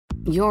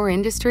Your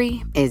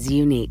industry is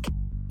unique.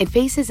 It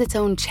faces its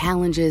own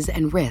challenges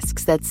and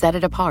risks that set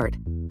it apart.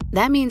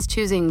 That means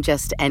choosing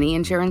just any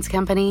insurance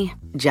company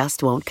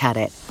just won't cut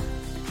it.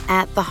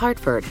 At The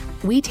Hartford,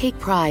 we take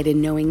pride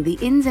in knowing the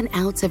ins and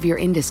outs of your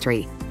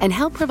industry and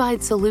help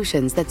provide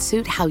solutions that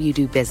suit how you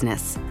do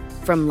business.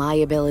 From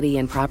liability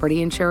and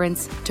property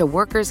insurance to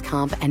workers'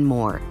 comp and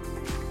more.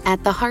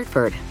 At The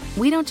Hartford,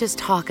 we don't just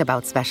talk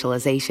about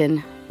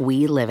specialization,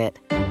 we live it.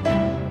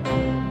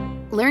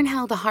 Learn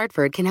how The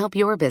Hartford can help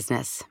your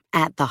business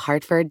at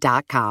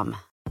thehartford.com.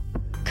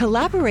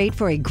 Collaborate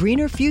for a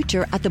greener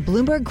future at the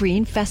Bloomberg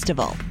Green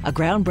Festival, a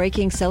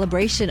groundbreaking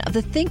celebration of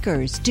the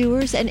thinkers,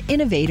 doers, and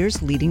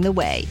innovators leading the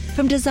way.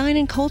 From design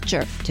and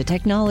culture to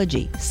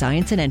technology,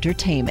 science, and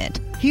entertainment.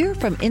 Hear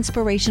from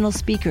inspirational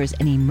speakers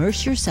and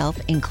immerse yourself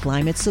in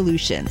climate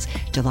solutions.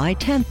 July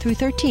 10th through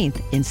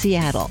 13th in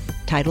Seattle.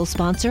 Title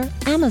sponsor,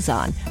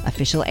 Amazon.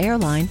 Official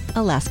airline,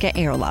 Alaska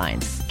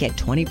Airlines. Get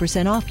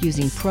 20% off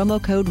using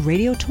promo code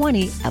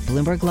radio20 at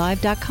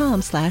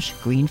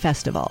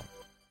bloomberglive.com/greenfestival.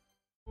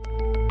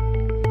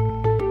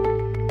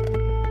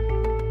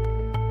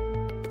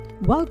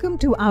 Welcome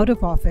to Out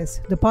of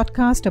Office, the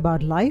podcast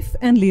about life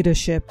and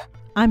leadership.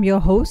 I'm your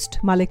host,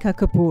 Malika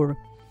Kapoor.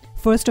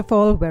 First of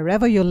all,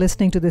 wherever you're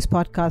listening to this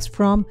podcast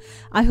from,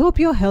 I hope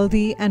you're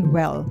healthy and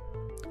well.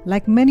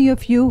 Like many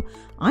of you,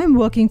 I'm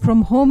working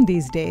from home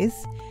these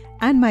days,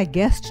 and my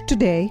guest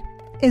today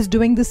is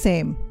doing the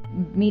same.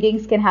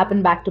 Meetings can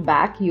happen back to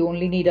back. You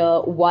only need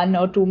a 1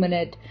 or 2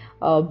 minute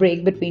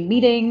break between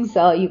meetings.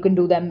 You can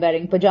do them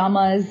wearing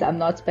pajamas.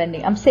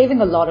 I'm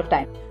saving a lot of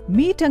time.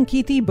 Meet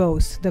Ankiti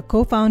Bose, the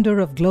co-founder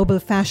of global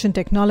fashion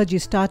technology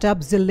startup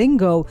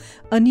Zelingo,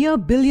 a near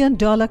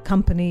billion-dollar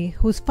company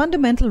whose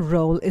fundamental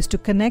role is to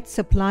connect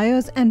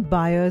suppliers and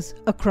buyers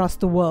across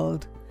the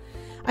world.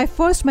 I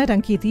first met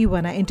Ankiti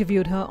when I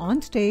interviewed her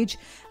on stage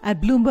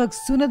at Bloomberg's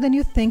Sooner Than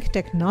You Think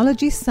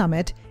Technology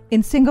Summit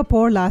in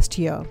Singapore last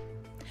year.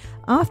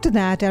 After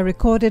that, I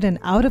recorded an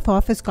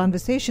out-of-office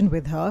conversation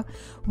with her,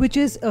 which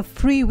is a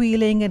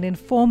freewheeling and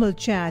informal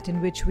chat in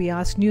which we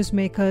ask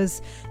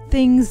newsmakers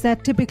things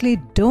that typically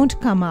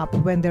don't come up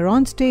when they're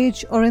on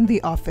stage or in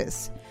the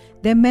office.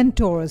 Their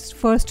mentors,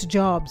 first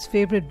jobs,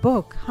 favorite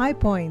book, high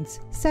points,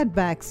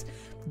 setbacks,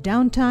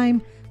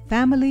 downtime,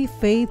 family,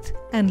 faith,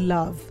 and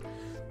love.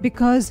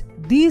 Because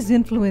these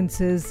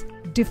influences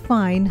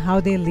define how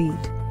they lead.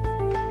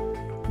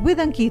 With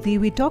Ankiti,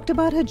 we talked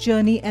about her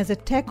journey as a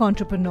tech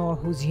entrepreneur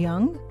who's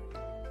young,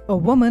 a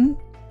woman,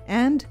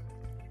 and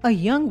a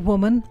young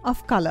woman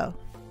of color.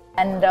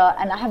 And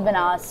I have been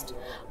asked,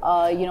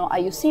 are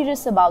you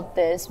serious about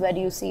this? Where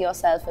do you see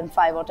yourself in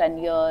 5 or 10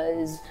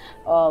 years?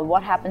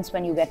 What happens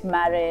when you get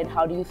married?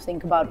 How do you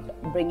think about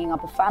bringing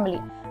up a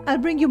family? I'll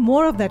bring you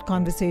more of that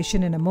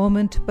conversation in a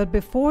moment, but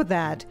before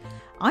that,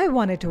 I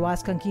wanted to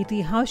ask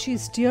Ankiti how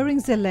she's steering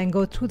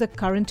Zelingo through the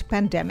current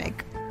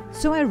pandemic.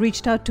 So I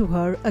reached out to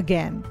her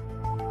again.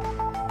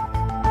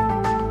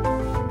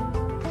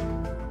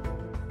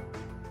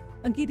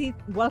 Ankiti,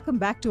 welcome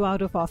back to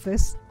Out of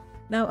Office.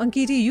 Now,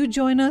 Ankiti, you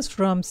join us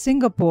from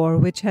Singapore,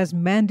 which has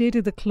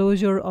mandated the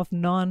closure of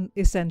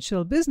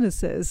non-essential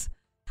businesses.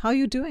 How are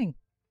you doing?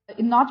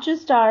 Not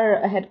just our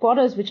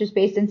headquarters, which is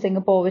based in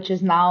Singapore, which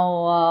is now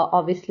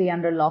obviously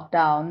under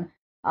lockdown,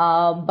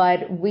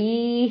 but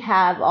we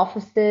have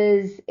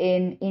offices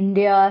in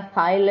India,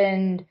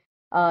 Thailand,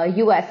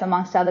 US,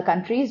 amongst other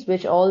countries,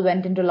 which all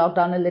went into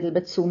lockdown a little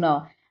bit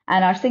sooner.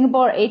 And our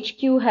Singapore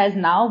HQ has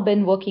now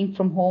been working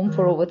from home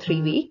for over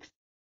 3 weeks.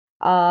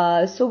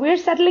 So we're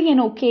settling in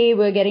okay.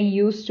 We're getting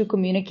used to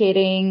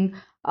communicating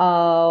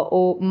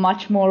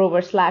much more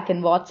over Slack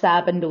and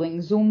WhatsApp and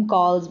doing Zoom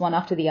calls one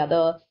after the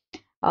other.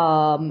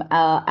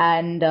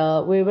 And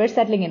we're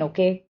settling in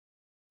okay.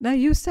 Now,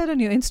 you said on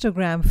your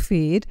Instagram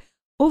feed,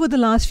 over the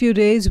last few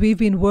days, we've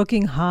been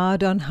working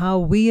hard on how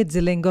we at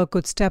Zelingo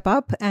could step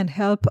up and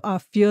help our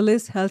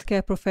fearless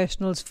healthcare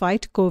professionals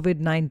fight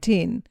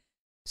COVID-19.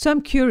 So I'm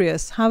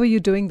curious, how are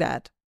you doing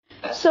that?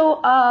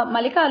 So,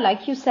 Malika,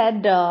 like you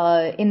said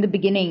in the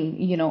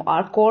beginning,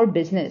 our core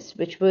business,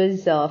 which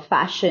was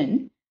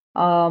fashion,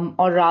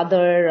 or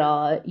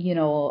rather,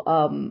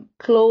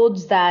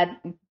 clothes that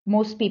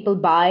most people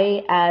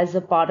buy as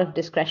a part of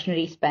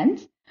discretionary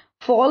spends,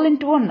 fall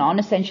into a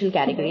non-essential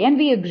category. And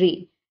we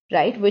agree.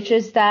 Right, which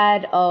is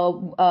that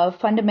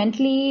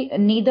fundamentally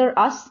neither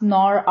us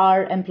nor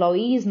our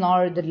employees,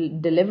 nor the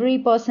delivery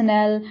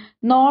personnel,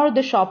 nor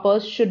the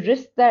shoppers should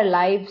risk their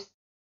lives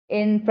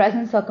in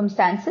present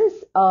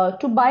circumstances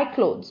to buy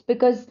clothes,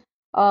 because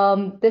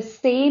the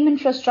same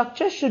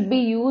infrastructure should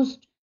be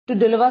used to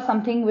deliver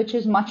something which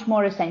is much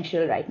more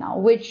essential right now,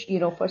 which,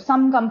 for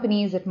some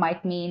companies, it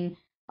might mean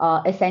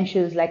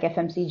essentials like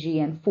FMCG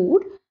and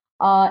food.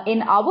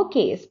 In our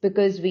case,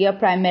 because we are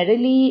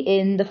primarily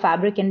in the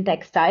fabric and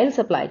textile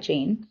supply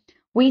chain,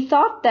 we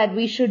thought that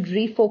we should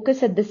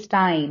refocus at this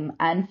time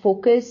and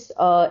focus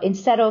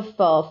instead of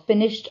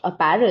finished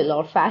apparel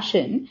or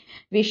fashion,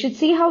 we should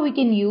see how we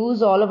can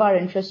use all of our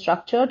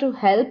infrastructure to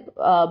help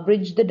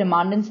bridge the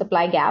demand and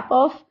supply gap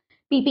of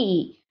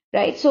PPE,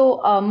 right?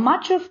 So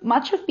much of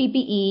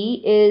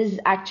PPE is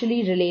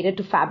actually related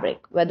to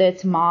fabric, whether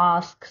it's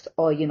masks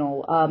or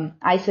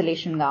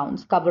isolation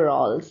gowns,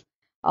 coveralls,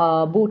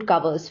 boot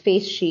covers,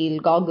 face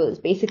shield, goggles,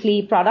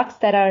 basically products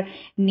that are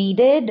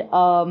needed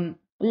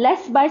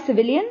less by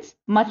civilians,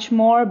 much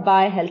more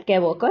by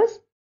healthcare workers.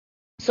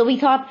 So we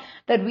thought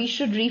that we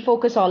should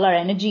refocus all our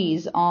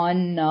energies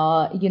on,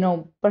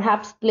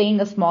 perhaps playing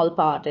a small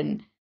part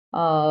in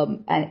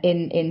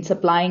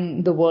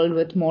supplying the world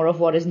with more of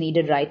what is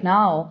needed right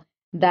now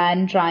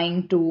than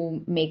trying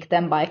to make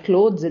them buy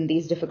clothes in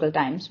these difficult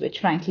times, which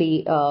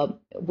frankly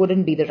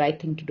wouldn't be the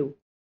right thing to do.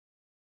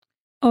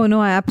 Oh,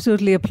 no, I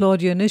absolutely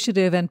applaud your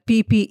initiative. And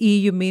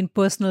PPE, you mean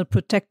personal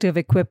protective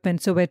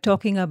equipment. So we're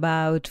talking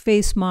about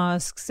face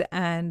masks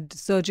and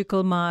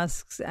surgical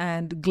masks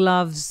and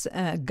gloves,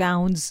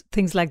 gowns,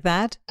 things like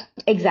that?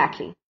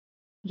 Exactly.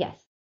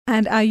 Yes.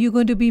 And are you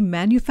going to be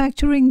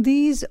manufacturing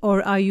these,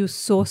 or are you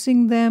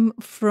sourcing them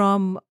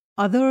from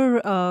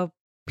other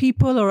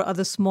people or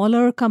other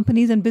smaller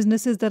companies and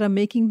businesses that are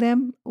making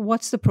them?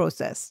 What's the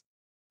process?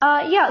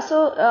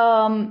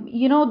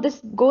 So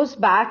this goes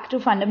back to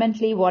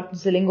fundamentally what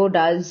Zilingo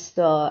does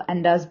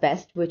and does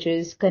best, which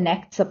is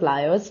connect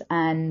suppliers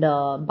and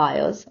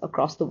buyers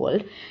across the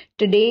world.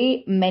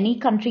 Today, many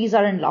countries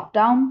are in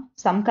lockdown.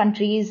 Some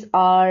countries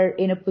are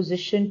in a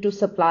position to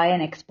supply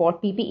and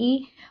export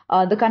PPE.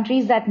 The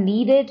countries that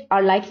need it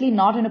are likely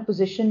not in a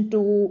position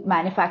to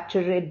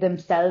manufacture it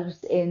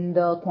themselves in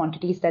the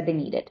quantities that they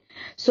need it.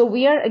 So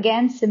we are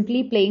again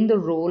simply playing the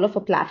role of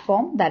a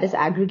platform that is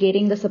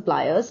aggregating the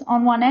suppliers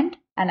on one end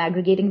and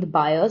aggregating the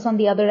buyers on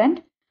the other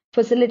end,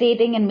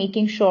 facilitating and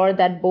making sure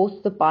that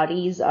both the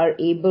parties are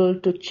able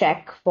to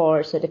check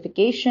for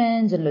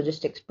certifications and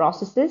logistics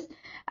processes,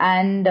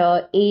 and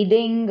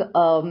aiding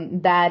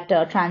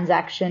that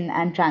transaction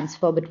and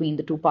transfer between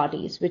the two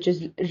parties, which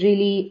is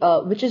really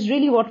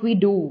what we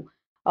do,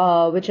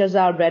 which is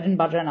our bread and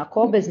butter and our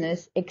core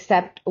business.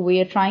 Except we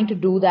are trying to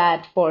do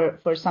that for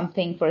a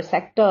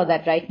sector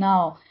that right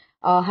now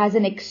has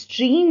an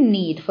extreme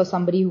need for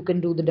somebody who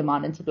can do the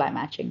demand and supply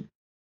matching.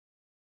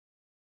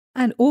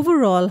 And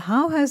overall,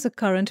 how has the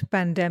current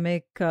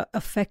pandemic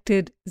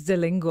affected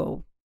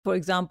Zilingo? For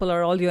example,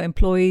 are all your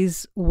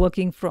employees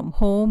working from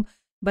home?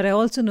 But I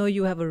also know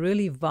you have a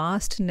really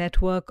vast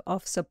network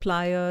of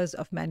suppliers,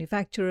 of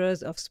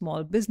manufacturers, of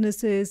small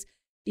businesses,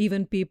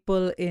 even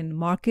people in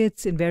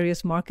markets, in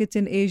various markets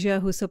in Asia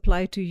who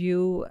supply to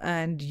you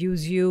and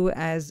use you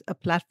as a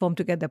platform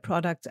to get their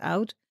products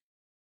out.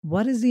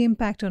 What is the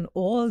impact on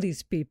all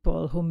these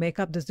people who make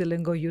up the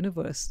Zilingo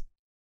universe?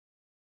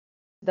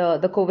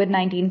 The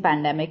COVID-19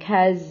 pandemic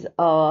has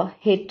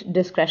hit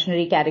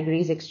discretionary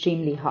categories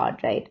extremely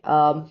hard, right?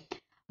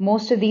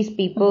 Most of these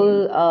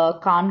people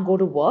can't go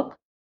to work,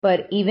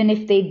 but even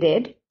if they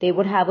did, they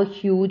would have a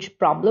huge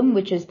problem,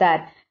 which is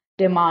that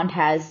demand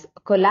has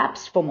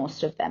collapsed for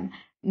most of them.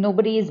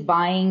 Nobody is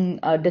buying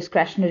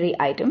discretionary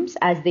items,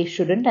 as they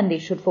shouldn't, and they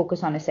should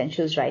focus on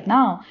essentials right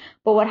now.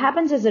 But what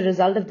happens as a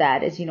result of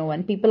that is,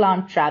 when people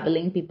aren't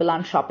traveling, people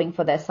aren't shopping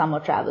for their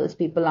summer travels,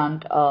 people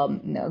aren't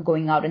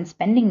going out and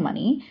spending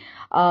money,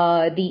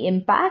 the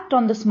impact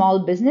on the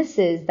small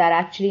businesses that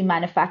actually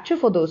manufacture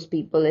for those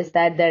people is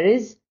that there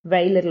is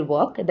very little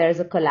work. There is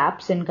a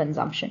collapse in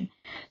consumption.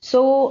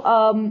 So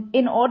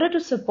in order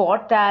to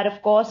support that,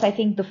 of course, I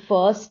think the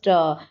first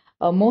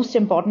most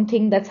important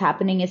thing that's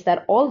happening is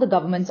that all the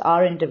governments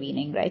are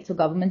intervening, right? So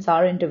governments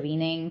are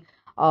intervening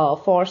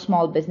for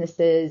small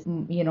businesses,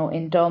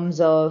 in terms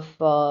of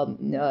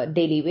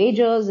daily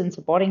wages and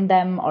supporting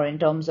them, or in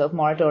terms of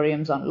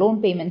moratoriums on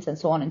loan payments and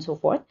so on and so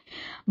forth.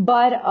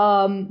 But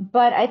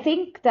I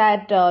think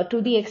that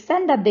to the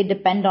extent that they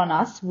depend on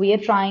us, we are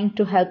trying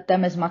to help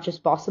them as much as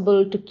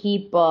possible to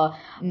keep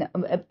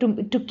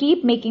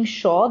making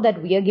sure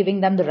that we are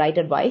giving them the right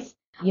advice.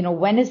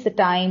 When is the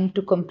time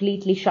to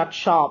completely shut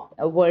shop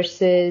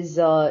versus,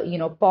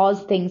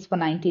 pause things for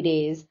 90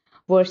 days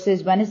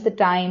versus when is the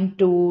time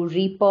to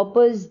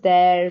repurpose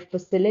their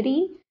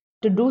facility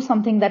to do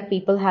something that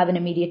people have an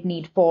immediate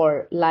need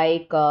for,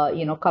 like,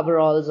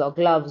 coveralls or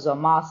gloves or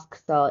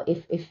masks,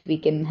 if we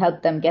can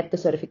help them get the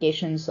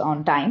certifications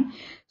on time.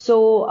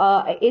 So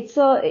it's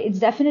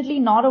definitely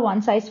not a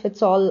one size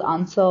fits all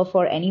answer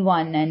for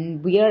anyone.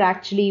 And we are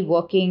actually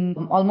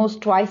working almost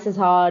twice as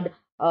hard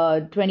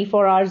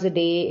 24 hours a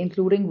day,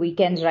 including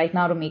weekends right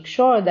now, to make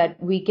sure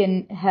that we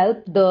can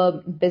help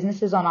the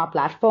businesses on our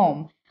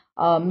platform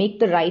make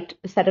the right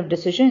set of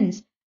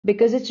decisions,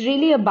 because it's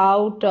really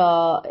about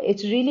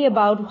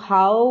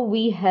how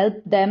we help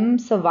them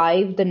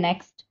survive the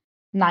next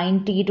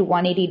 90 to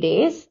 180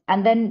 days,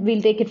 and then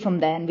we'll take it from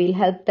there and we'll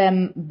help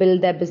them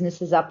build their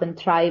businesses up and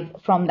thrive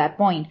from that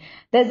point.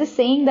 There's a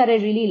saying that I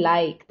really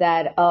like,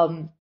 that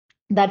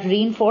that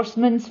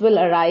reinforcements will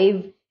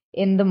arrive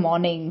in the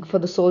morning for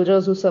the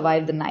soldiers who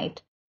survive the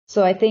night.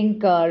 So I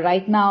think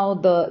right now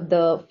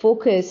the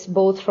focus,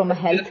 both from a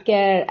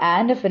healthcare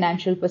and a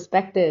financial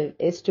perspective,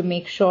 is to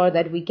make sure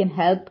that we can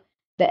help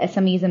the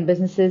SMEs and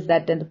businesses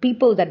and the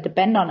people that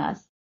depend on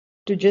us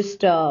to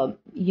just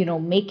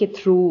make it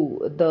through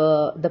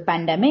the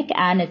pandemic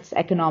and its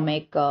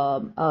economic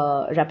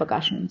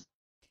repercussions.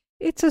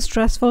 It's a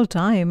stressful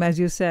time, as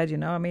you said,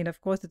 I mean, of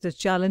course, it's a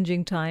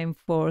challenging time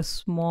for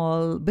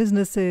small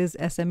businesses,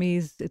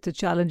 SMEs. It's a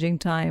challenging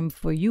time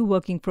for you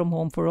working from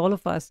home, for all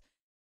of us.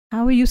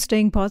 How are you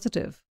staying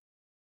positive?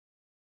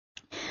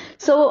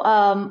 So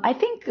I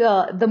think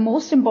the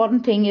most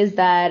important thing is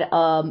that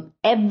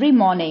every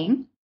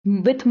morning,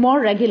 with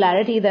more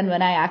regularity than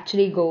when I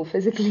actually go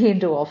physically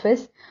into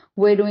office,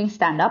 we're doing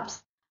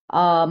stand-ups.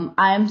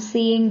 I'm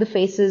seeing the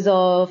faces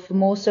of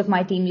most of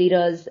my team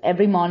leaders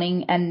every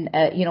morning, and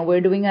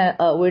we're doing a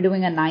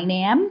 9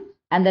 a.m.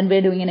 and then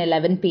we're doing an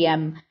 11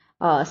 p.m.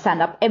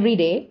 Stand up every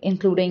day,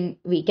 including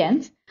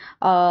weekends.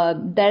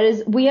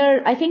 We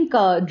are, I think,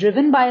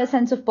 driven by a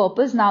sense of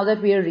purpose now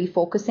that we are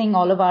refocusing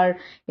all of our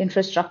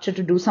infrastructure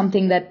to do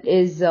something that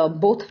is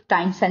both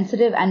time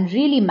sensitive and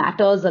really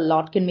matters a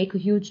lot, can make a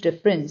huge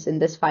difference in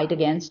this fight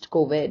against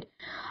COVID.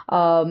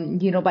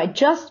 By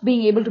just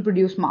being able to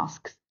produce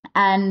masks.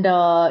 And,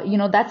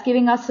 that's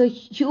giving us a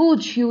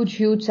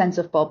huge sense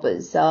of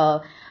purpose.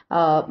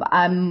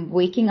 I'm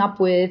waking up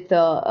with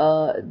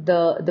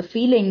the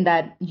feeling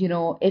that,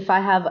 if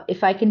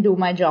I can do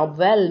my job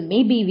well,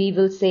 maybe we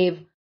will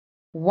save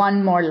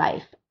one more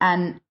life.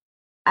 And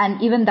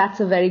even that's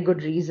a very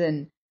good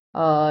reason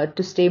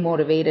to stay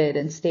motivated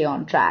and stay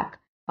on track.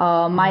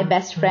 My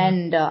best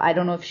friend, I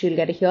don't know if she'll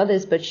get to hear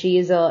this, but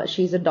she's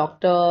a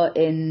doctor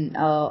in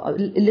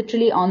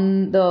literally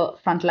on the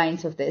front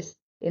lines of this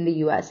in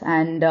the US.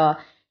 And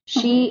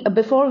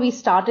before we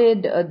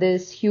started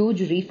this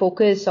huge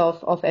refocus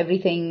of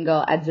everything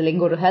at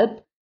Zilingo to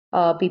help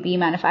PPE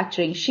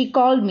manufacturing, she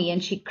called me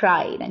and she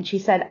cried and she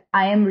said,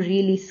 I am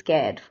really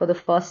scared for the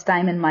first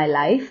time in my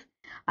life.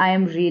 I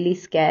am really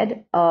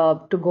scared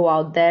to go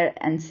out there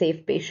and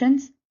save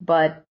patients,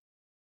 but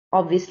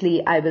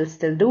obviously I will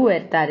still do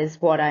it. That is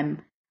what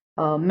I'm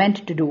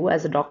meant to do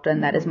as a doctor,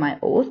 and that is my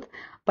oath.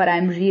 But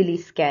I'm really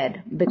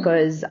scared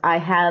because I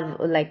have,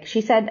 like she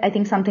said, I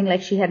think something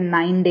like she had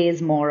 9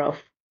 days more of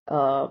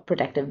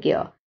protective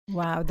gear.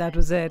 Wow, that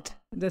was it.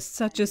 There's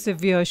such a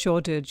severe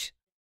shortage.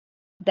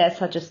 There's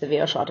such a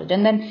severe shortage.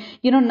 And then,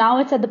 now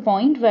it's at the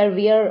point where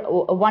we are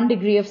 1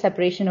 degree of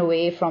separation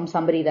away from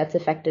somebody that's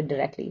affected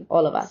directly,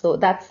 all of us. So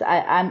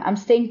I'm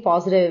staying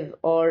positive,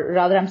 or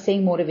rather I'm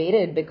staying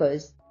motivated,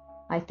 because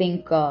I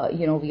think,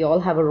 we all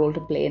have a role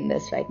to play in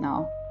this right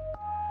now.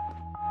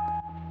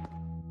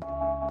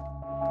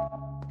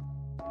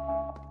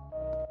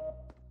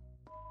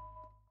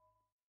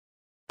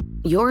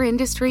 Your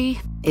industry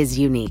is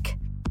unique.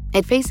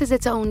 It faces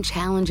its own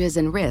challenges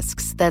and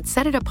risks that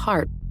set it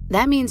apart.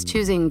 That means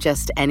choosing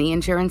just any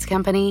insurance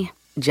company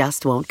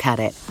just won't cut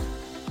it.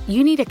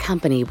 You need a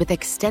company with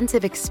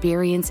extensive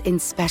experience in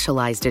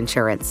specialized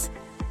insurance.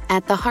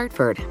 At The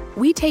Hartford,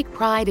 we take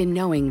pride in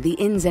knowing the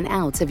ins and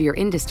outs of your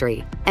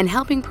industry and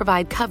helping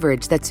provide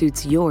coverage that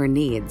suits your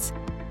needs.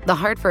 The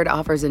Hartford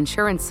offers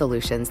insurance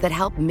solutions that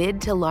help mid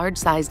to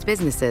large-sized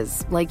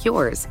businesses like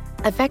yours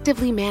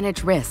effectively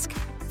manage risk,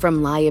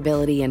 from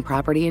liability and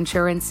property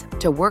insurance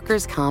to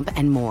workers' comp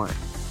and more.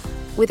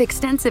 With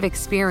extensive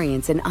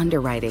experience in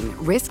underwriting,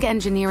 risk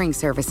engineering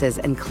services,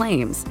 and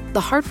claims,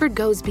 The Hartford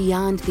goes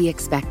beyond the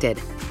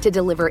expected to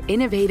deliver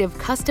innovative,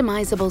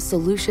 customizable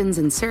solutions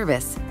and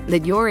service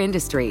that your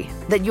industry,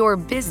 that your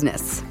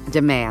business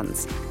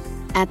demands.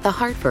 At The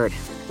Hartford,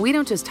 we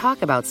don't just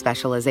talk about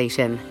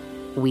specialization,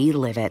 we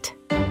live it.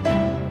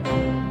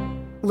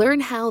 Learn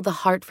how The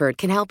Hartford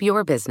can help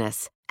your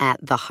business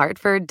at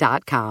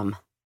thehartford.com.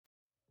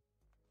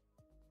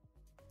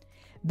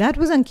 That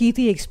was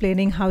Ankiti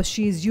explaining how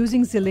she is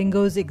using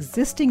Zilingo's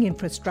existing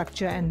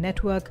infrastructure and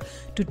network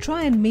to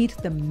try and meet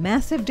the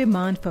massive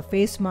demand for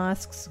face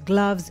masks,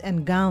 gloves,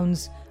 and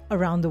gowns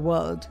around the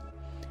world.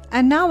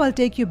 And now I'll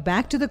take you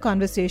back to the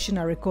conversation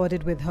I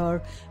recorded with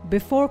her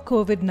before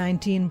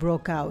COVID-19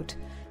 broke out.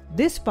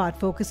 This part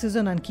focuses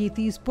on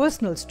Ankiti's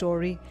personal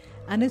story,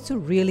 and it's a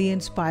really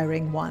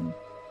inspiring one.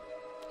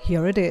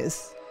 Here it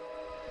is.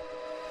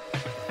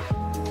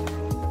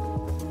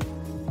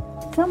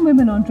 Some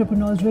women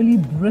entrepreneurs really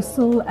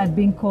bristle at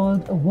being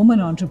called a woman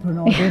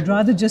entrepreneur. They'd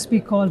rather just be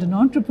called an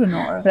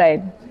entrepreneur.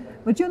 Right.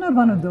 But you're not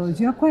one of those.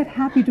 You're quite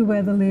happy to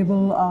wear the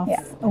label of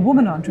a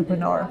woman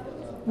entrepreneur.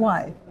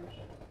 Why?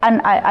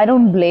 And I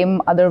don't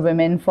blame other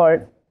women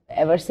for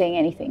ever saying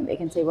anything. They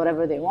can say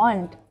whatever they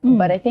want.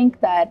 But I think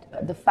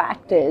that the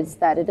fact is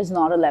that it is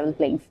not a level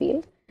playing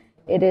field.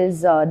 It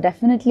is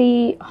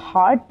definitely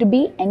hard to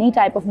be any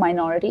type of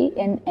minority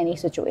in any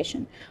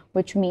situation,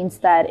 which means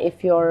that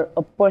if you're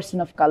a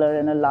person of color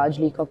in a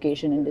largely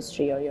Caucasian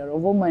industry, or you're a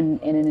woman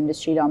in an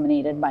industry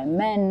dominated by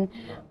men,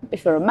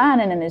 if you're a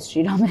man in an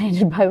industry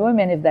dominated by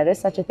women, if there is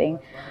such a thing,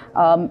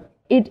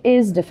 it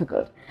is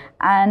difficult.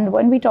 And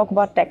when we talk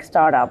about tech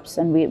startups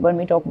and when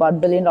we talk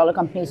about billion-dollar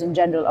companies in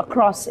general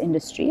across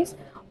industries,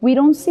 we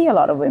don't see a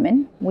lot of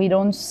women. We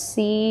don't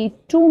see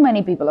too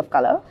many people of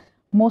color.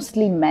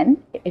 Mostly men,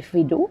 if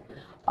we do.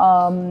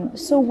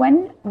 So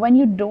when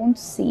you don't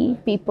see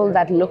people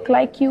that look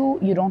like you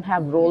don't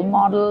have role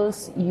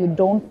models, you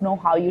don't know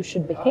how you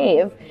should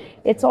behave,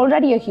 it's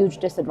already a huge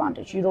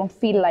disadvantage. You don't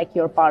feel like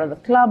you're part of the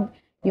club.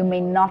 You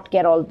may not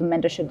get all the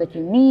mentorship that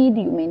you need.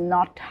 You may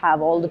not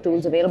have all the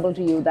tools available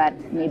to you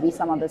that maybe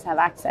some others have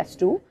access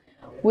to,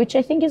 which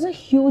I think is a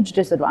huge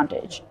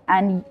disadvantage.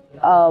 And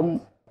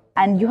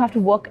you have to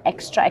work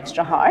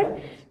extra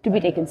hard to be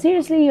taken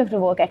seriously. You have to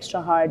work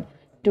extra hard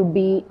to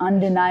be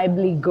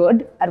undeniably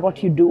good at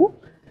what you do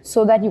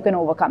so that you can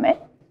overcome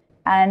it.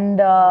 And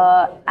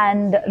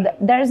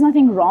there is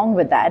nothing wrong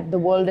with that. The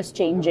world is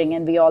changing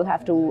and we all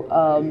have to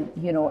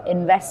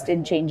invest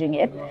in changing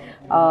it,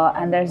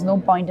 and there's no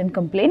point in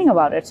complaining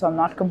about it. So I'm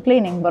not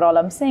complaining, but all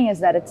I'm saying is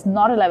that it's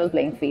not a level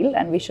playing field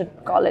and we should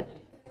call it.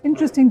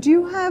 Interesting. Do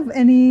you have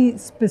any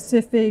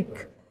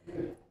specific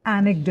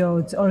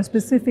anecdotes or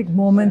specific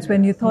moments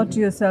when you thought to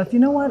yourself, you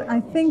know what, I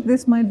think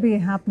this might be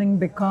happening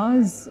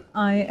because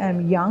I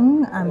am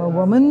young, I'm a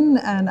woman,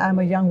 and I'm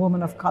a young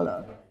woman of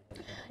color?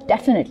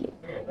 Definitely,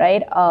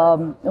 right?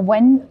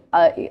 When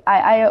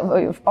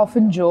I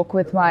often joke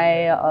with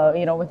my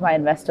with my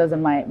investors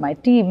and my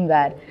team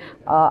that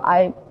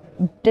I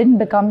didn't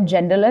become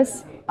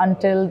genderless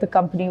until the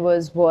company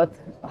was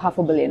worth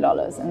 $500 million,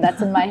 and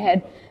that's in my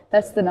head.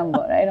 That's the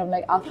number, right? I'm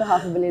like, after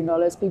 $500 million,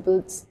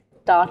 people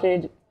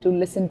started to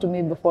listen to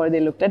me before they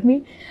looked at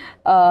me.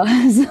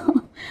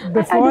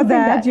 Before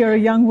that, you're a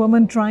young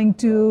woman trying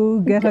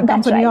to get her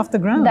company off the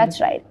ground. That's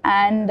right.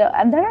 And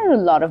there are a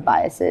lot of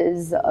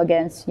biases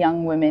against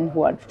young women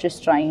who are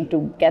just trying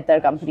to get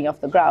their company off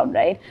the ground,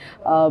 right?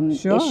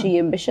 Sure. Is she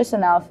ambitious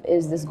enough?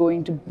 Is this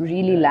going to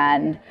really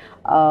land?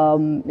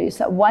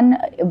 So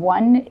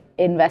one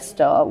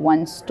investor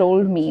once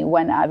told me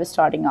when I was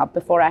starting up,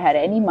 before I had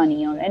any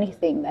money or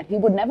anything, that he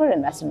would never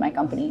invest in my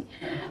company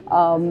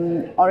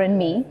or in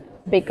me,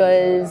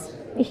 because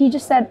he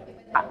just said,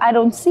 I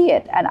don't see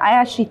it. And I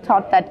actually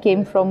thought that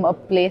came from a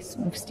place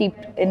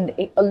steeped in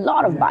a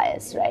lot of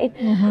bias, right?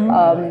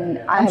 Mm-hmm.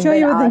 I'm sure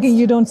you were thinking,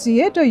 you don't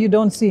see it or you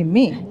don't see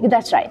me.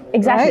 That's right.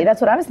 Exactly. Right? That's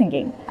what I was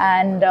thinking.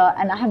 And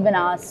I have been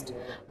asked,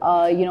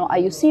 are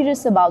you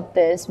serious about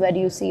this? Where do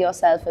you see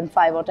yourself in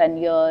 5 or 10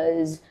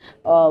 years?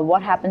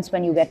 What happens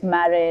when you get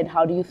married?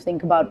 How do you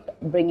think about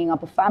bringing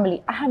up a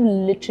family? I have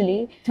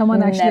literally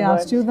Someone actually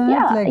asked you that?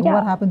 Yeah.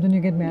 What happens when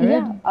you get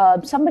married?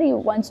 Yeah. Somebody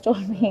once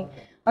told me.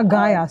 A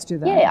guy asked you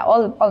that? Yeah,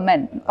 all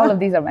men. All of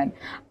these are men.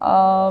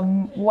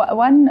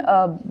 One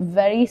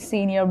very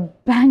senior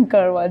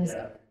banker once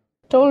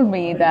told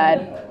me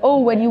that,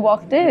 when you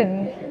walked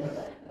in,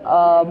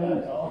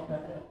 I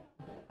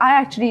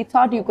actually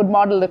thought you could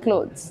model the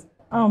clothes.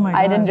 Oh my God.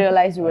 I didn't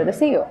realize you were the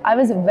CEO. I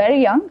was very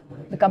young.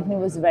 The company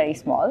was very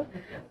small.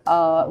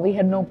 We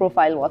had no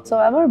profile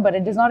whatsoever, but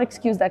it does not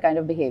excuse that kind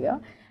of behavior.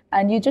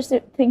 And you just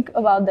think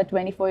about the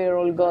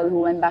 24-year-old girl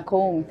who went back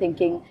home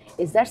thinking,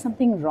 is there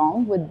something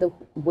wrong with the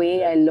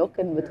way I look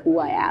and with who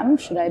I am?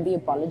 Should I be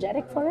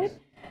apologetic for it?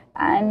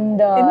 And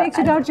it makes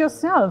you doubt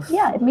yourself.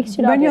 Yeah, it makes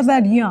you doubt when you're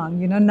yourself. that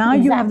young, now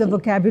Exactly. you have the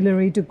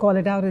vocabulary to call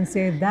it out and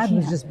say that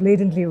was just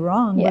blatantly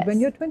wrong. Yes. But when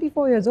you're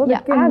 24 years old,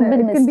 it I have been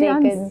can be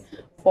mistaken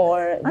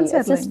for the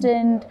unsettling.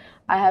 assistant.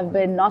 I have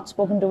been not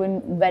spoken to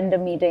in vendor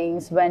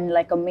meetings when,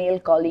 like, a male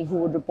colleague who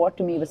would report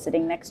to me was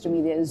sitting next to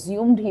me. They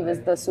assumed he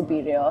was the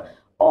superior.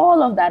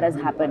 All of that has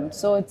happened.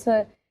 So it's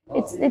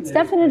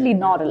definitely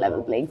not a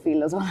level playing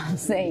field, is what I'm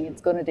saying.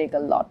 It's going to take a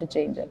lot to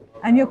change it.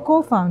 And your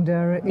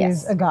co-founder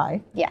is a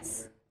guy.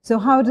 Yes. So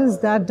how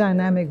does that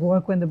dynamic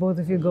work when the both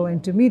of you go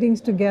into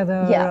meetings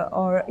together? Yeah.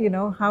 Or,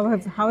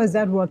 how has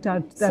that worked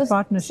out, that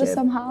partnership? So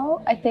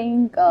somehow, I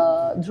think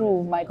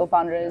Dhruv, my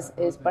co-founder,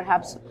 is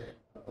perhaps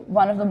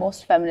one of the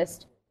most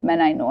feminist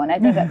men I know. And I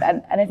think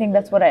and I think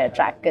that's what I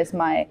attract, because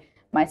my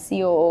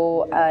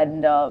COO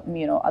and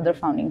other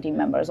founding team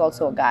members,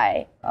 also a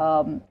guy.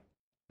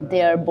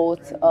 They are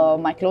both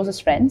my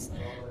closest friends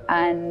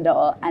and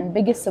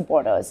biggest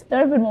supporters. There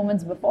have been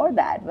moments before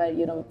that where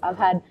I've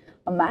had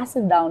a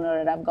massive downer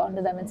and I've gone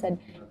to them and said,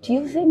 do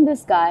you think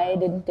this guy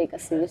didn't take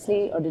us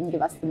seriously or didn't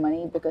give us the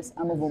money because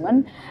I'm a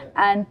woman?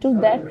 And to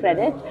their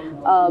credit,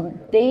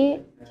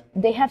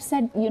 they have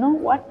said, you know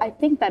what, I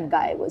think that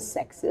guy was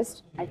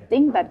sexist. I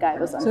think that guy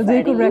was unfair. So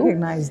they could to you.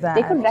 recognize that.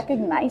 They could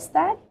recognize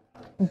that.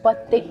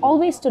 But they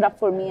always stood up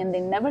for me, and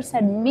they never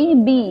said,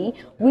 maybe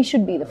we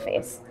should be the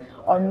face,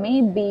 or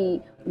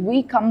maybe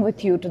we come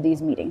with you to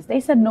these meetings. They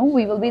said, no,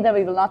 we will be there.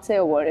 We will not say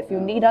a word. If you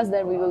need us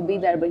there, we will be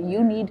there. But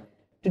you need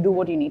to do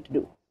what you need to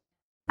do.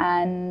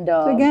 And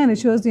so again, it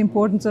shows the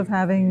importance of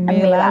having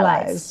male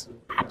allies.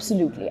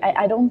 Absolutely.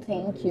 I don't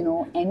think,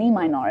 any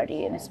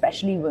minority, and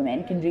especially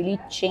women, can really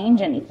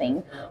change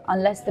anything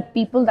unless the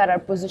people that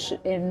are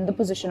in the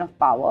position of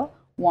power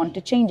want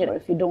to change it.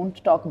 If you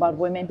don't talk about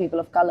women, people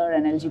of color,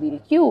 and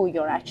LGBTQ,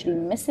 you're actually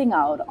missing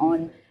out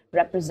on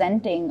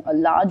representing a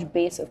large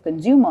base of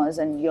consumers,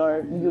 and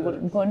you're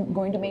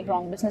going to make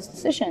wrong business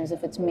decisions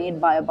if it's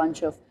made by a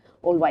bunch of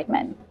old white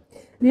men.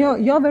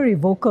 You're very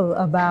vocal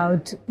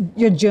about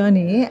your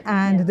journey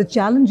and the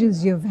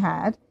challenges you've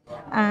had,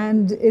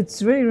 and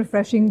it's really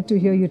refreshing to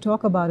hear you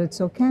talk about it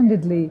so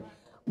candidly.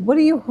 What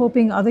are you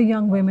hoping other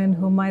young women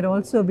who might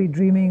also be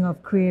dreaming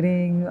of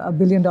creating a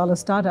billion-dollar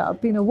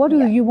startup, what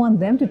do you want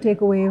them to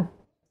take away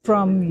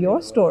from your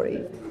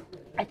story?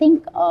 I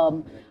think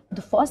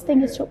the first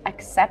thing is to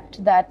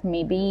accept that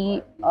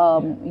maybe,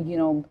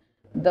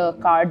 the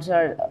cards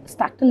are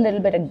stacked a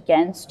little bit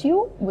against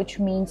you, which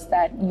means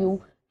that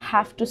you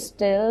have to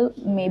still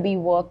maybe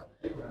work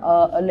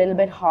a little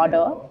bit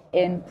harder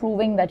in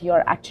proving that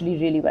you're actually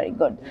really very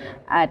good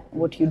at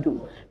what you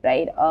do,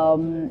 right?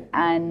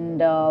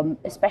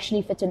 Especially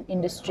if it's an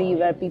industry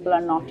where people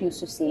are not used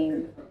to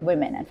seeing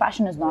women, and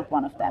fashion is not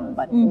one of them,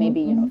 but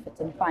maybe if it's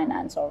in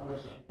finance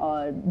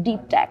or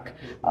deep tech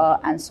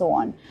and so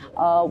on,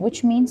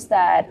 which means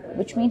that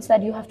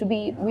we have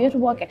to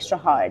work extra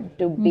hard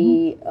to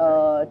be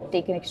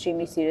taken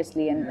extremely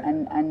seriously,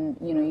 and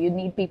you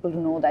need people to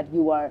know that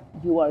you are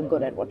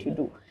good at what you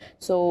do.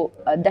 So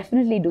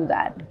definitely do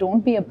that.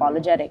 Don't be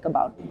apologetic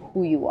about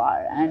who you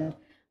are. And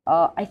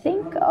I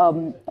think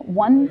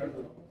one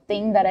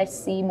thing that I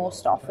see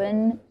most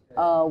often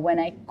when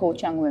I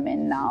coach young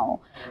women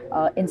now,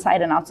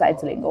 inside and outside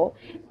Zillingo,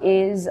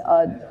 is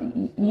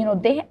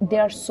they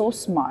are so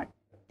smart,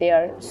 they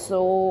are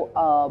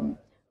so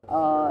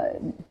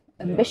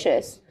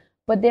ambitious,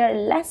 but they are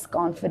less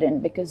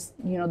confident because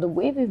the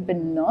way we've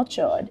been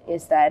nurtured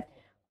is that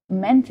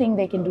men think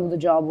they can do the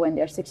job when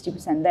they're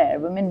 60% there.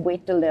 Women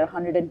wait till they're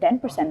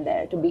 110%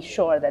 there to be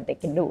sure that they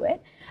can do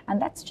it. And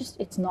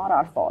it's not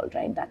our fault,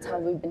 right? That's how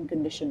we've been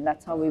conditioned.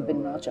 That's how we've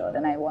been nurtured.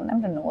 And I want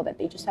them to know that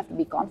they just have to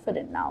be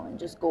confident now and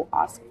just go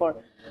ask for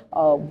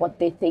what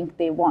they think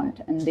they want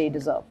and they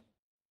deserve.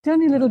 Tell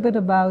me a little bit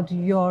about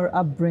your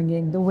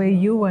upbringing, the way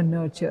you were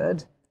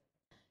nurtured.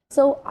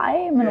 So I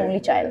am an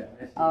only child.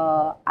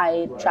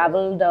 I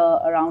traveled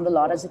around a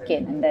lot as a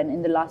kid. And then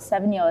in the last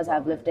 7 years,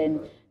 I've lived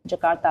in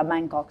Jakarta,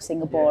 Bangkok,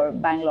 Singapore,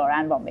 Bangalore,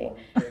 and Bombay.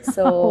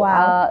 So,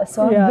 wow.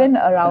 I've been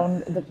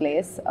around the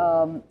place.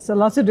 So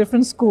lots of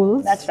different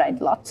schools. That's right.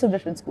 Lots of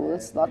different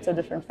schools, lots of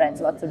different friends,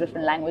 lots of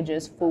different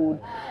languages, food,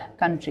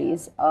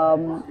 countries.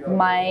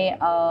 My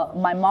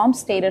mom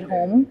stayed at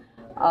home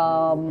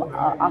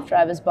after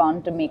I was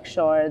born to make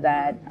sure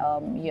that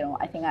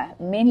I think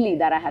mainly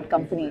that I had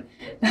company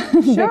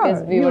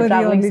because we were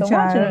traveling so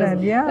much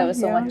and there was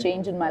so much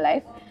change in my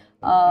life.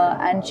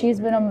 And she's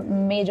been a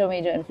major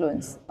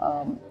influence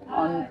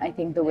on, I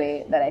think, the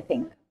way that I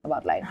think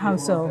about life. How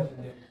so?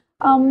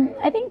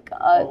 I think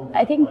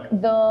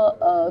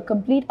the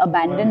complete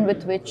abandon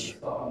with which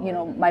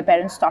my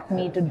parents taught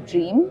me to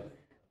dream.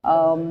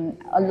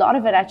 A lot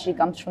of it actually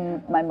comes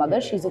from my mother.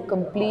 She's a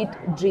complete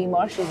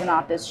dreamer. She's an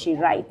artist. She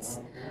writes.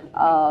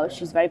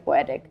 She's very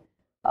poetic.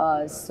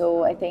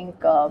 So I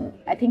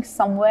think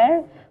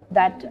somewhere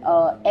that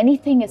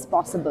anything is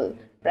possible.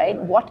 Right?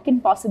 What can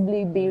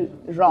possibly be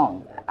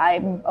wrong?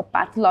 I'm a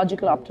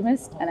pathological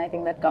optimist, and I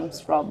think that comes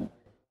from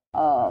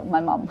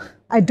my mom.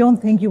 I don't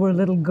think you were a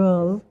little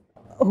girl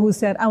who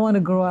said, "I want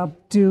to grow up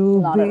to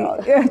Not be at all.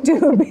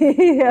 to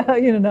be,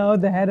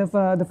 the head of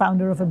the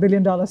founder of a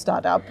billion-dollar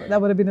startup."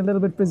 That would have been a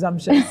little bit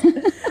presumptuous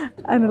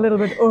and a little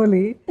bit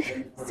early.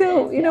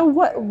 So,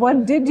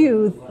 what did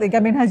you think?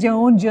 I mean, has your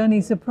own journey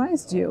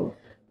surprised you?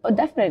 Oh,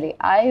 definitely.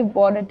 I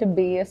wanted to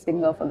be a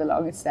singer for the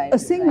longest time. A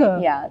singer?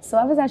 Right? Yeah. So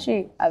I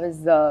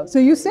was. So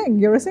you sing?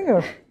 You're a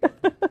singer?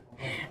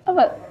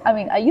 Well, I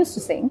mean, I used to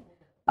sing.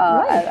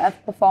 Right.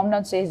 I've performed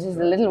on stage as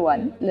a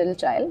little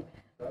child.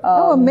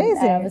 Oh,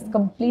 amazing! And I was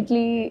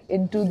completely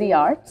into the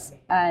arts,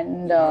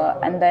 and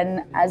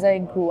then as I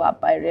grew up,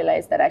 I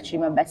realized that actually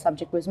my best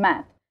subject was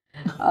math.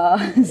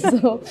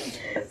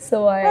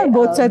 So I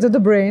both sides of the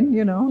brain,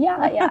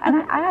 Yeah, and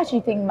I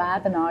actually think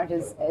math and art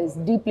is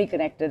deeply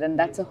connected, and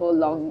that's a whole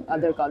long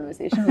other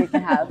conversation we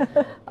can have.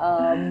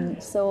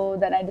 So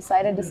then I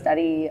decided to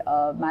study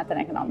math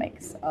and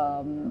economics,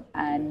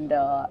 and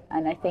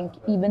I think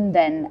even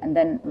then, and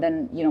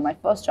then my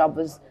first job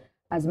was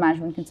as a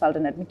management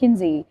consultant at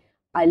McKinsey.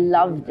 I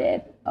loved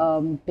it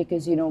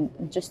because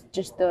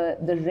just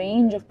the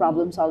range of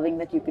problem solving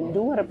that you can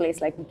do at a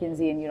place like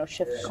McKinsey and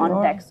shift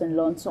context and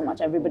learn so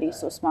much. Everybody is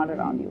so smart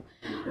around you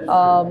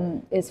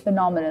is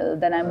phenomenal.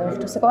 Then I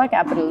moved to Sequoia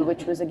Capital,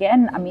 which was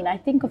again, I mean, I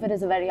think of it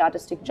as a very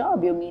artistic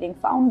job. You're meeting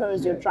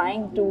founders, you're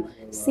trying to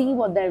see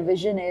what their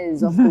vision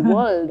is of the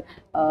world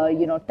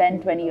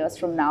 10, 20 years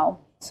from now.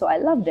 So I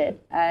loved it,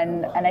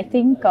 and I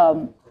think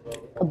a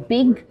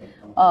big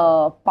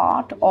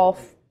part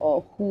of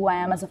who I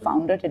am as a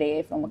founder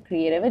today from a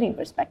creativity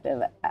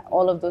perspective,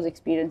 all of those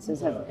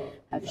experiences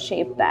have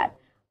shaped that.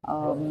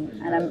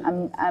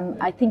 And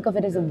I think of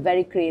it as a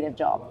very creative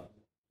job.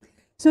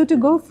 So to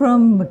go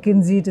from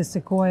McKinsey to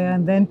Sequoia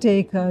and then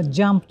take a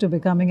jump to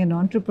becoming an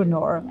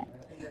entrepreneur,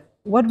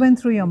 what went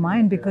through your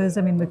mind? Because,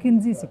 I mean,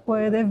 McKinsey,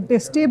 Sequoia, they're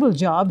stable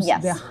jobs.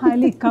 Yes. They're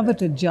highly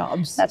coveted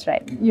jobs. That's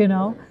right.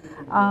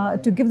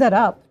 To give that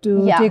up,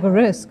 to take a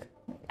risk,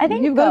 I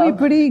think you've got to be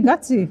pretty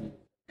gutsy.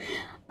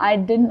 I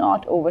did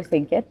not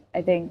overthink it.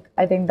 I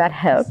think that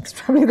helped. It's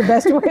probably the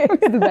best way.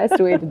 The best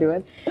way to do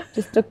it.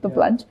 Just took the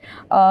plunge.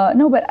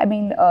 No, but I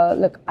mean,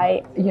 look,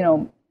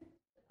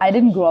 I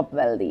didn't grow up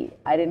wealthy.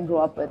 I didn't grow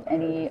up with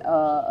any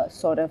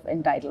sort of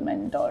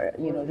entitlement or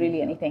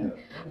really anything.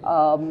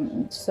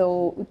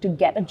 So to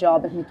get a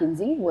job at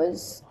McKinsey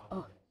was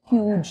a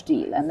huge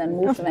deal, and then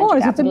move to venture capital. Of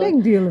course, it's a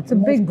big deal. It's a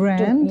big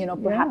brand. To,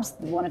 perhaps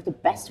one of the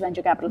best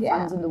venture capital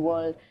funds in the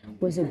world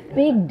was a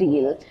big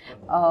deal.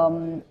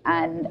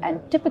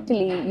 And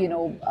typically,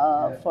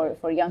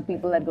 for young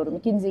people that go to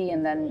McKinsey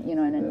and then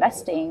in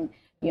investing,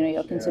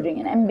 you're considering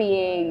an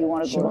MBA, you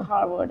want to go to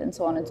Harvard, and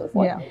so on and so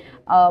forth. Yeah.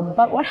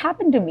 But what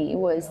happened to me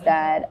was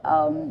that,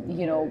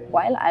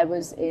 while I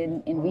was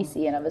in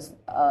VC and I was,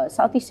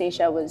 Southeast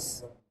Asia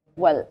was,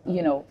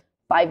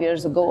 5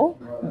 years ago,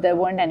 there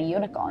weren't any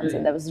unicorns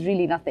and there was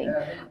really nothing.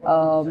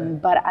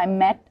 But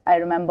I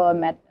remember I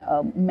met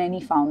many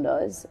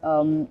founders,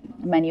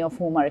 many of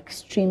whom are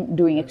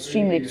doing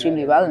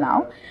extremely well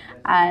now.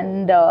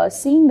 And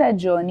seeing that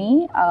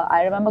journey,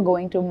 I remember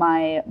going to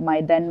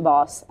my then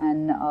boss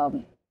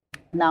and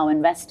now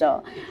investor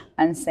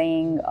and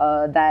saying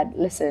that,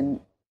 listen,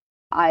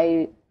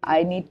 I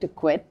need to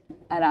quit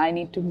and I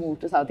need to move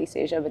to Southeast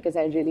Asia because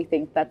I really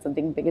think that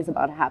something big is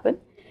about to happen.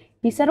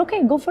 He said,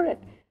 okay, go for it.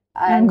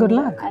 And good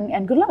luck.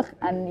 And good luck.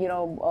 And,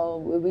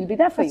 we'll be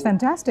there for you. That's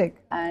fantastic.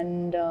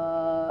 And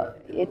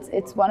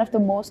it's one of the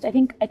most, I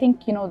think,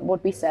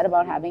 what we said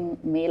about having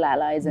male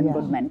allies and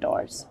good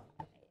mentors.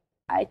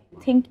 I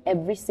think at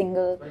every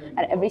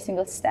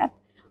single step,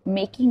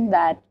 making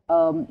that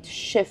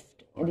shift,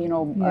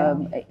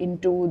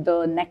 into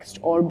the next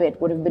orbit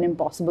would have been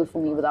impossible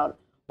for me without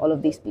all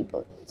of these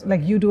people. So,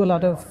 like, you do a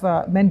lot of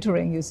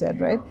mentoring, you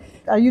said, right?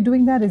 Are you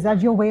doing that? Is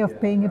that your way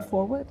of paying it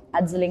forward?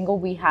 At Zillingo,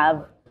 we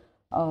have,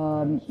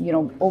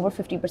 over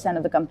 50%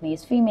 of the company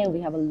is female. We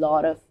have a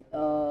lot of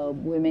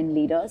women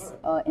leaders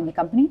in the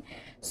company.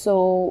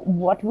 So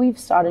what we've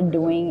started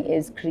doing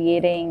is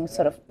creating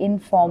sort of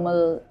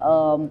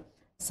informal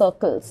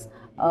circles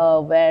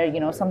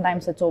where,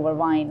 sometimes it's over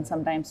wine,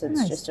 sometimes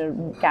it's just a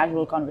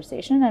casual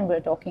conversation, and we're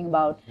talking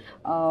about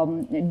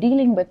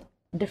dealing with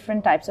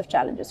different types of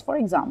challenges. For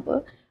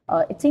example,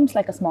 it seems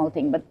like a small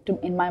thing, but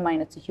in my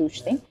mind, it's a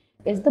huge thing,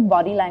 is the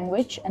body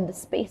language and the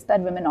space that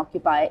women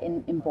occupy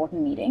in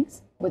important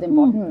meetings with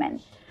important men.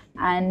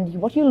 And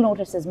what you'll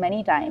notice is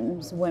many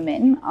times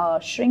women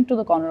shrink to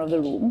the corner of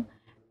the room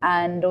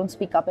and don't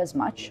speak up as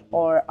much,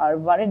 or are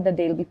worried that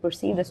they'll be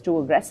perceived as too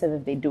aggressive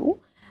if they do.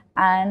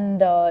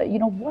 And,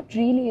 what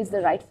really is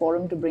the right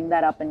forum to bring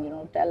that up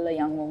and, tell a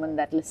young woman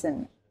that,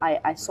 listen,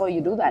 I saw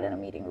you do that in a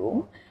meeting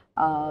room.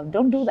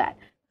 Don't do that.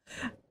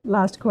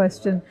 Last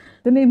question.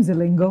 The name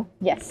Zillingo.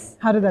 Yes.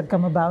 How did that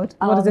come about?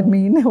 What does it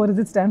mean? What does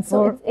it stand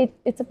for? So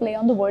it's a play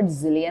on the word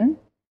zillion,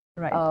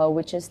 right?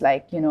 Which is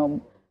like,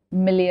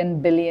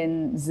 million,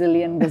 billion,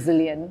 zillion,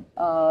 gazillion.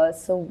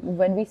 So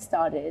when we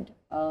started,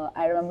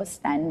 I remember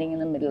standing in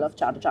the middle of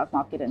Charter Chowk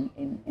Market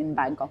in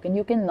Bangkok, and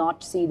you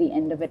cannot see the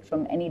end of it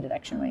from any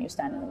direction when you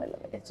stand in the middle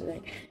of it.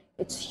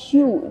 It's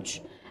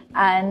huge.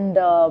 And,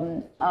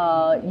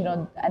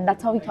 and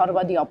that's how we thought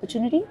about the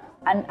opportunity.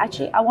 And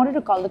actually, I wanted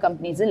to call the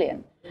company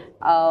Zillion.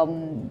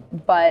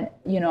 But,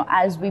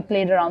 as we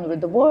played around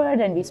with the word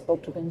and we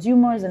spoke to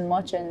consumers and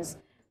merchants,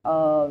 we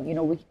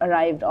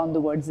arrived on the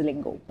word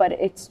Zillingo. But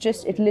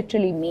it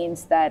literally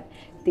means that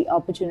the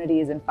opportunity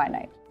is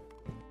infinite.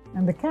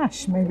 And the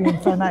cash may be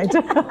infinite.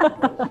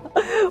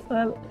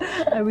 Well,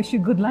 I wish you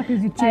good luck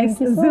as you chase Thank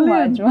you so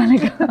Zillion. much,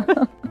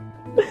 Monica.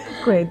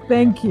 Great,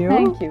 thank you.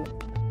 Thank you.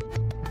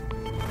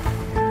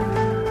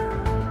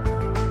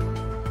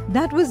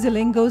 That was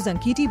Zillingo's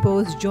Ankiti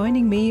Bose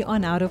joining me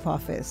on Out of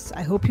Office.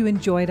 I hope you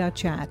enjoyed our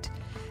chat.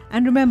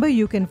 And remember,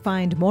 you can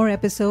find more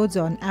episodes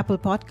on Apple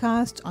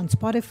Podcasts, on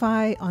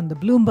Spotify, on the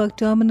Bloomberg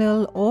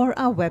Terminal, or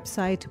our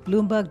website,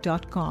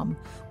 Bloomberg.com.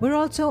 We're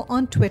also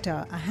on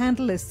Twitter. Our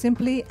handle is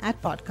simply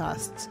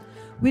 @podcasts.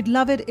 We'd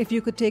love it if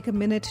you could take a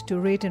minute to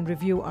rate and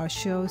review our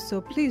show,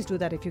 so please do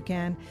that if you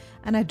can.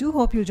 And I do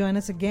hope you'll join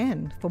us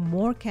again for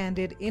more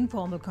candid,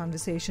 informal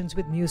conversations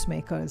with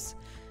newsmakers.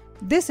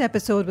 This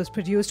episode was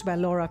produced by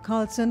Laura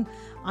Carlson.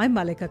 I'm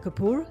Malika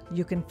Kapoor.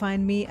 You can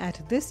find me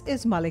at This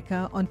Is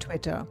Malika on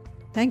Twitter.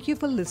 Thank you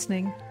for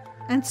listening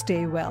and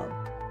stay well.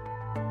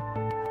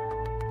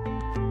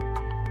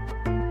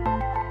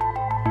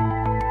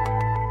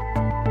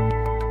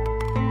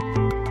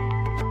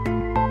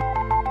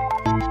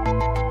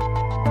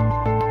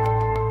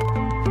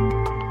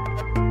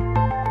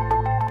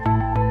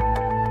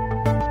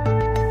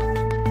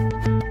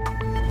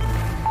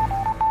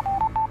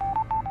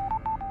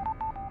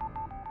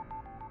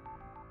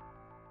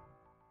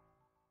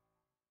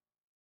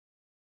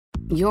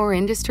 Your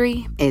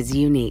industry is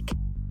unique.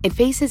 It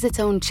faces its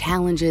own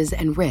challenges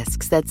and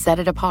risks that set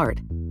it apart.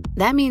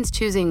 That means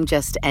choosing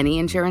just any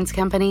insurance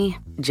company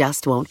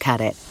just won't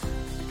cut it.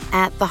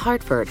 At The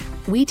Hartford,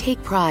 we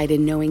take pride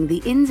in knowing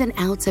the ins and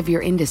outs of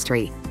your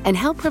industry and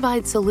help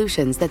provide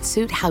solutions that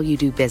suit how you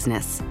do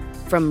business,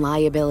 from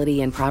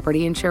liability and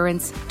property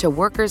insurance to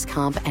workers'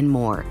 comp and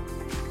more.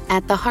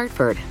 At The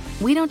Hartford,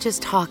 we don't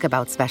just talk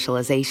about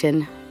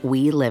specialization,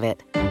 we live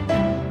it.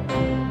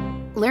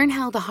 Learn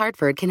how The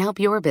Hartford can help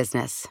your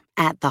business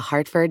at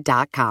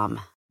thehartford.com.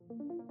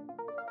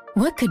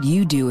 What could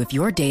you do if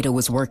your data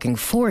was working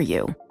for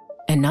you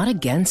and not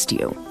against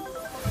you?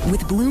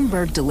 With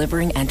Bloomberg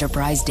delivering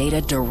enterprise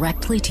data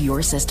directly to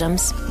your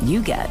systems,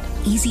 you get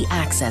easy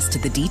access to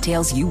the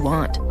details you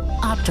want,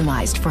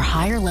 optimized for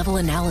higher level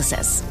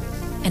analysis,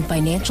 and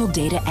financial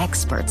data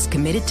experts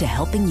committed to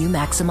helping you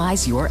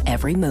maximize your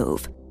every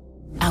move.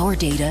 Our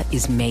data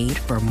is made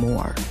for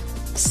more,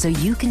 so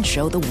you can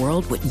show the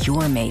world what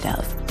you're made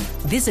of.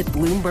 Visit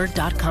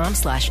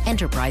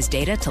Bloomberg.com/enterprise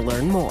data to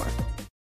learn more.